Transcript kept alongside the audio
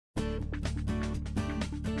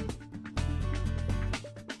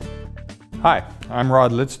Hi, I'm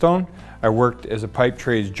Rod Lidstone. I worked as a pipe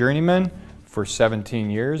trades journeyman for 17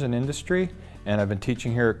 years in industry, and I've been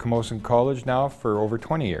teaching here at Camosun College now for over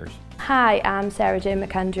 20 years. Hi, I'm Sarah Jane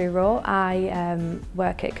McAndrew-Rowe. I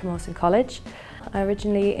work at Camosun College.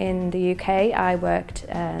 Originally in the UK, I worked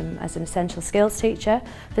as an essential skills teacher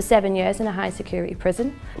for 7 years in a high security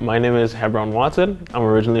prison. My name is Hebron Watson. I'm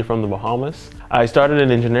originally from the Bahamas. I started in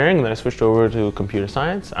engineering, then I switched over to computer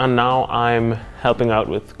science, and now I'm helping out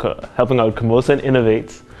Camosun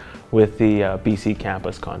Innovates with the BC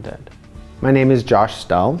campus content. My name is Josh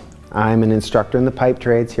Stull. I'm an instructor in the pipe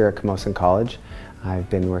trades here at Camosun College. I've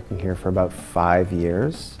been working here for about 5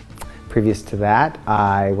 years. Previous to that,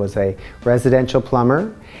 I was a residential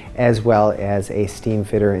plumber as well as a steam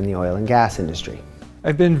fitter in the oil and gas industry.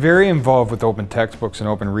 I've been very involved with open textbooks and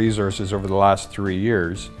open resources over the last 3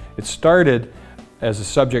 years. It started as a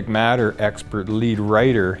subject matter expert lead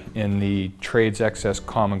writer in the Trades Excess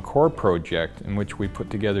Common Core project, in which we put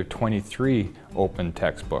together 23 open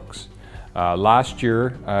textbooks. Last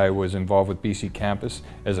year, I was involved with BC Campus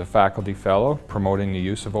as a faculty fellow, promoting the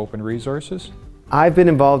use of open resources. I've been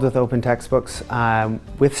involved with open textbooks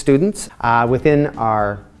with students. Within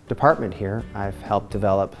our department here, I've helped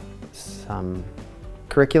develop some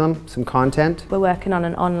curriculum, some content. We're working on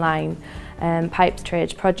an online pipe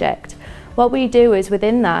trades project. What we do is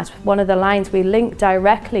within that, one of the lines we link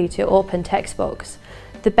directly to open textbooks.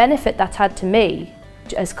 The benefit that's had to me,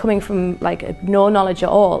 as coming from like no knowledge at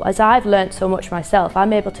all, as I've learnt so much myself,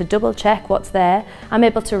 I'm able to double check what's there, I'm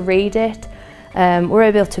able to read it, we're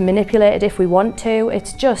able to manipulate it if we want to.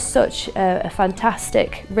 It's just such a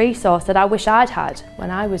fantastic resource that I wish I'd had when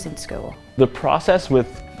I was in school. The process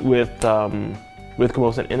with Camosun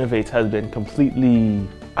Innovates has been completely,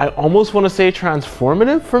 I almost want to say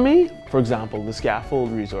transformative for me. For example, the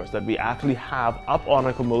scaffold resource that we actually have up on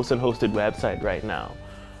a Camosun hosted website right now,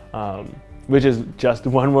 which is just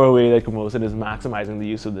one more way that Camosun is maximizing the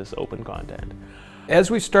use of this open content.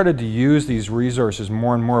 As we started to use these resources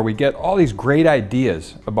more and more, we get all these great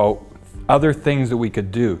ideas about other things that we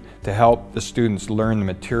could do to help the students learn the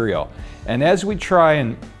material. And as we try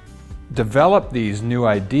and develop these new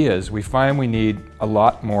ideas, we find we need a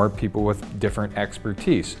lot more people with different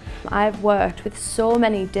expertise. I've worked with so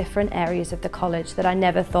many different areas of the college that I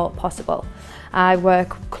never thought possible. I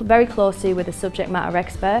work very closely with a subject matter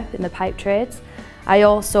expert in the pipe trades. I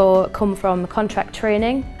also come from contract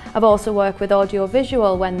training. I've also worked with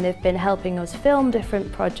audiovisual when they've been helping us film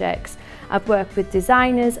different projects. I've worked with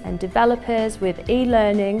designers and developers with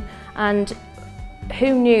e-learning, and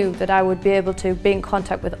who knew that I would be able to be in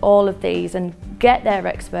contact with all of these and get their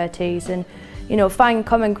expertise and, you know, find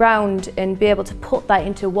common ground and be able to put that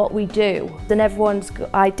into what we do. And everyone's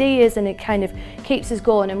got ideas and it kind of keeps us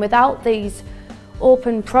going, and without these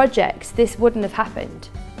open projects this wouldn't have happened.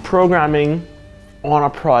 Programming on a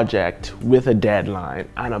project with a deadline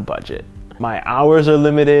and a budget. My hours are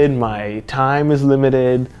limited, my time is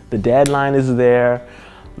limited, the deadline is there,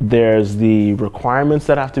 there's the requirements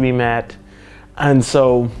that have to be met. And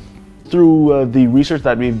so through the research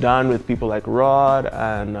that we've done with people like Rod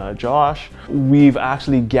and Josh, we've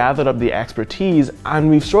actually gathered up the expertise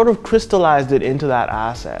and we've sort of crystallized it into that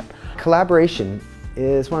asset. Collaboration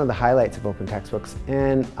is one of the highlights of open textbooks,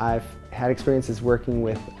 and I've had experiences working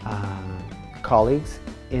with colleagues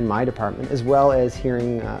in my department, as well as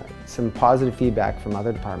hearing some positive feedback from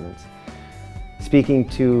other departments. Speaking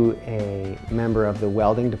to a member of the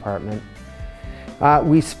welding department,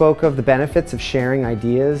 we spoke of the benefits of sharing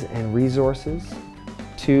ideas and resources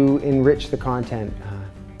to enrich the content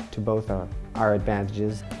to both our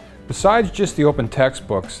advantages. Besides just the open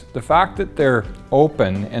textbooks, the fact that they're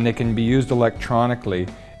open and they can be used electronically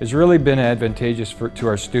has really been advantageous to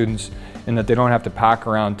our students, in that they don't have to pack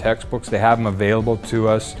around textbooks. They have them available to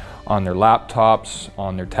us on their laptops,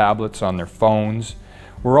 on their tablets, on their phones.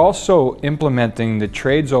 We're also implementing the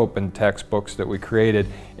Trades Open textbooks that we created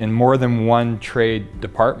in more than one trade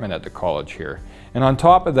department at the college here. And on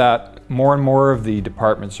top of that, more and more of the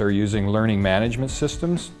departments are using learning management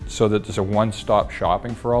systems so that there's a one-stop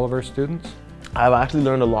shopping for all of our students. I've actually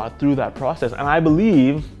learned a lot through that process, and I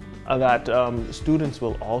believe that students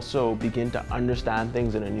will also begin to understand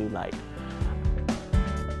things in a new light.